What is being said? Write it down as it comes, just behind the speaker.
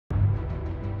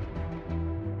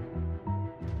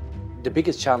The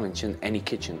biggest challenge in any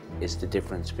kitchen is the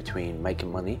difference between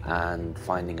making money and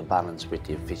finding a balance with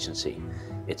the efficiency.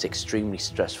 It's extremely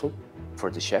stressful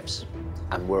for the chefs,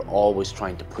 and we're always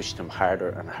trying to push them harder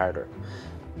and harder.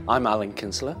 I'm Alan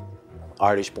Kinsella,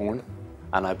 Irish born,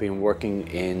 and I've been working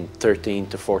in 13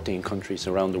 to 14 countries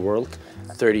around the world,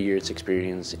 30 years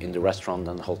experience in the restaurant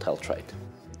and hotel trade.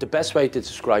 The best way to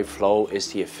describe flow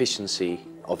is the efficiency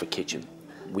of a kitchen.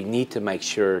 We need to make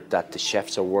sure that the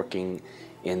chefs are working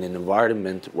in an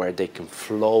environment where they can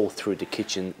flow through the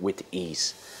kitchen with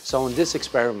ease. So in this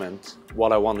experiment,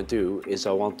 what I want to do is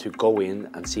I want to go in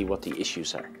and see what the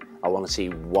issues are. I want to see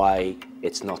why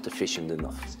it's not efficient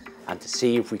enough, and to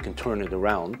see if we can turn it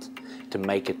around to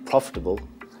make it profitable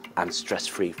and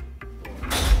stress-free.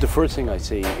 The first thing I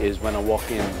see is when I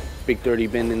walk in, big dirty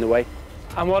bin in the way.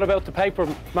 And what about the paper,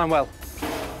 Manuel?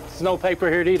 There's no paper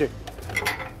here either.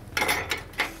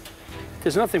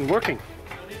 There's nothing working.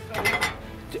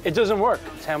 It doesn't work.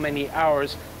 How many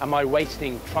hours am I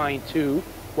wasting trying to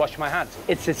wash my hands?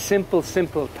 It's a simple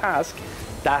task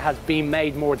that has been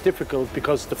made more difficult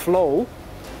because the flow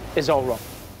is all wrong.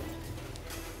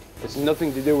 It's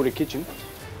nothing to do with the kitchen.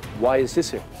 Why is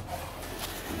this here?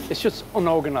 It's just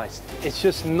unorganized. It's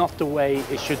just not the way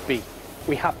it should be.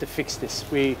 We have to fix this.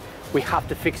 We have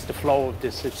to fix the flow of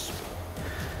this. It's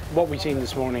what we've seen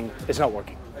this morning is not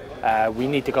working. We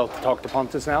need to go to talk to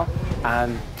Pontus now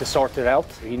and to sort it out.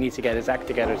 He needs to get his act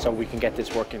together so we can get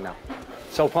this working now.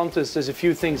 So Pontus, there's a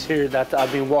few things here that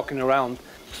I've been walking around.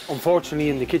 Unfortunately,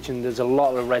 in the kitchen, there's a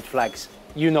lot of red flags.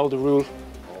 You know the rule,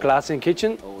 glass in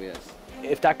kitchen. Oh, yes.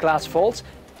 If that glass falls,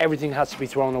 everything has to be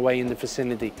thrown away in the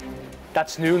vicinity.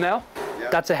 That's new now. Yeah.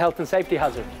 That's a health and safety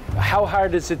hazard. How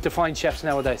hard is it to find chefs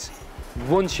nowadays?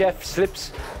 One chef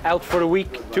slips out for a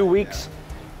week, 2 weeks,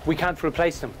 we can't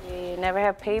replace them. We never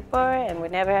have paper and we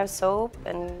never have soap,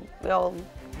 and we all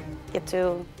get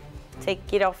to take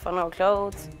it off on our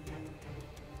clothes.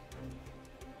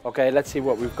 Okay, let's see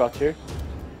what we've got here.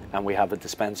 And we have a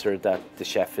dispenser that the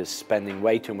chef is spending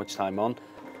way too much time on.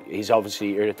 He's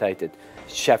obviously irritated.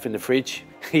 Chef in the fridge,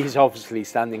 he's obviously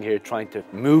standing here trying to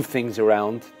move things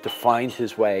around to find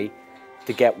his way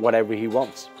to get whatever he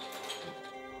wants.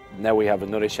 Now we have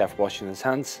another chef washing his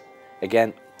hands,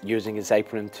 again, using his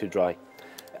apron to dry.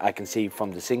 I can see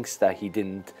from the sinks that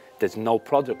there's no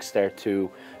products there to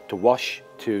wash,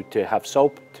 to have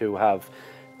soap, to have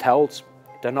towels.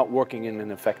 They're not working in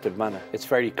an effective manner. It's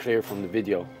very clear from the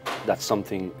video that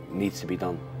something needs to be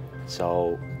done.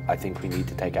 So I think we need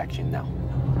to take action now.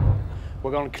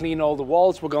 We're going to clean all the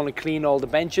walls, we're going to clean all the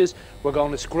benches, we're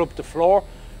going to scrub the floor,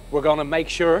 we're going to make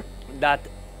sure that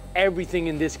everything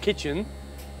in this kitchen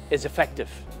is effective.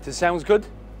 Does it sound good?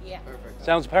 Yeah. Perfect.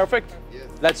 Sounds perfect? Yes.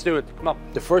 Let's do it, come on.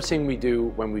 The first thing we do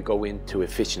when we go into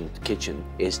efficient kitchen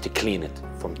is to clean it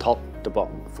from top to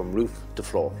bottom, from roof to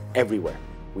floor, everywhere.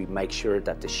 We make sure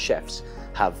that the chefs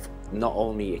have not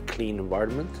only a clean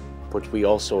environment, but we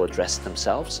also address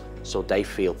themselves so they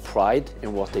feel pride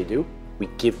in what they do. We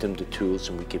give them the tools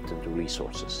and we give them the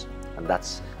resources. And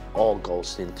that's all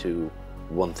goes into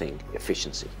one thing,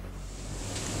 efficiency.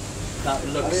 That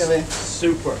looks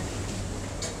super.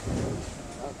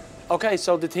 Okay,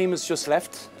 so the team has just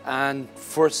left, and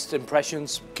first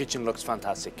impressions, kitchen looks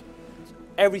fantastic.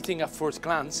 Everything at first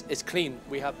glance is clean.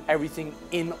 We have everything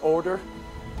in order.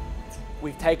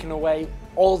 We've taken away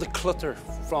all the clutter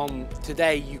from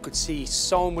today. You could see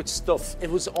so much stuff. It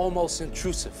was almost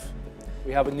intrusive.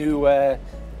 We have a new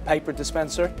paper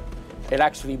dispenser. It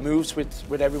actually moves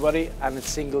with everybody, and it's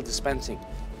single dispensing.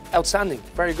 Outstanding,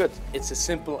 very good. It's as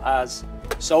simple as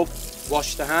soap,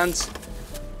 wash the hands,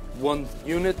 one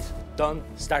unit, done,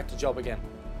 start the job again.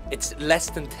 It's less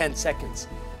than 10 seconds.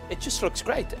 It just looks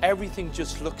great. Everything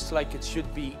just looks like it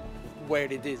should be where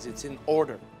it is. It's in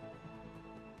order.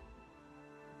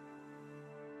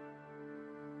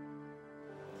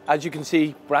 As you can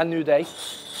see, brand new day,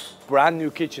 brand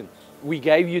new kitchen. We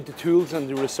gave you the tools and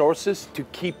the resources to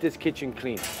keep this kitchen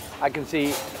clean. I can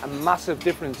see a massive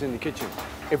difference in the kitchen.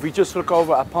 If we just look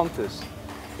over at Pontus,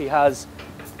 he has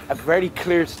a very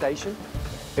clear station.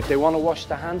 If they want to wash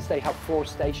their hands, they have 4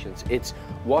 stations. It's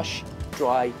wash,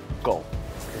 dry, go.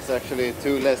 It's actually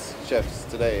 2 less chefs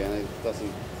today, and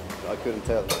I couldn't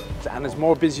tell. And it's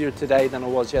more busier today than it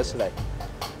was yesterday.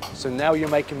 So now you're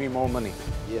making me more money.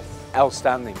 Yes.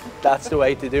 Outstanding. That's the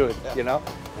way to do it, you know?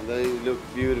 And they look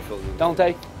beautiful. Don't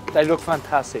they? They look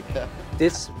fantastic. Yeah.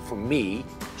 This, for me,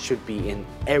 should be in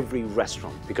every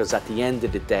restaurant, because at the end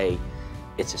of the day,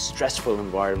 it's a stressful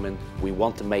environment. We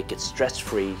want to make it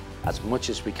stress-free as much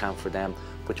as we can for them,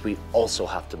 but we also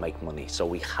have to make money, so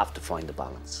we have to find a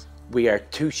balance. We are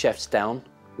 2 chefs down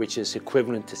which is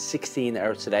equivalent to 16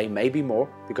 hours a day, maybe more,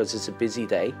 because it's a busy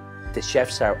day. The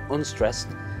chefs are unstressed.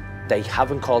 They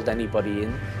haven't called anybody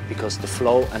in because the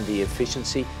flow and the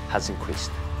efficiency has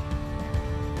increased.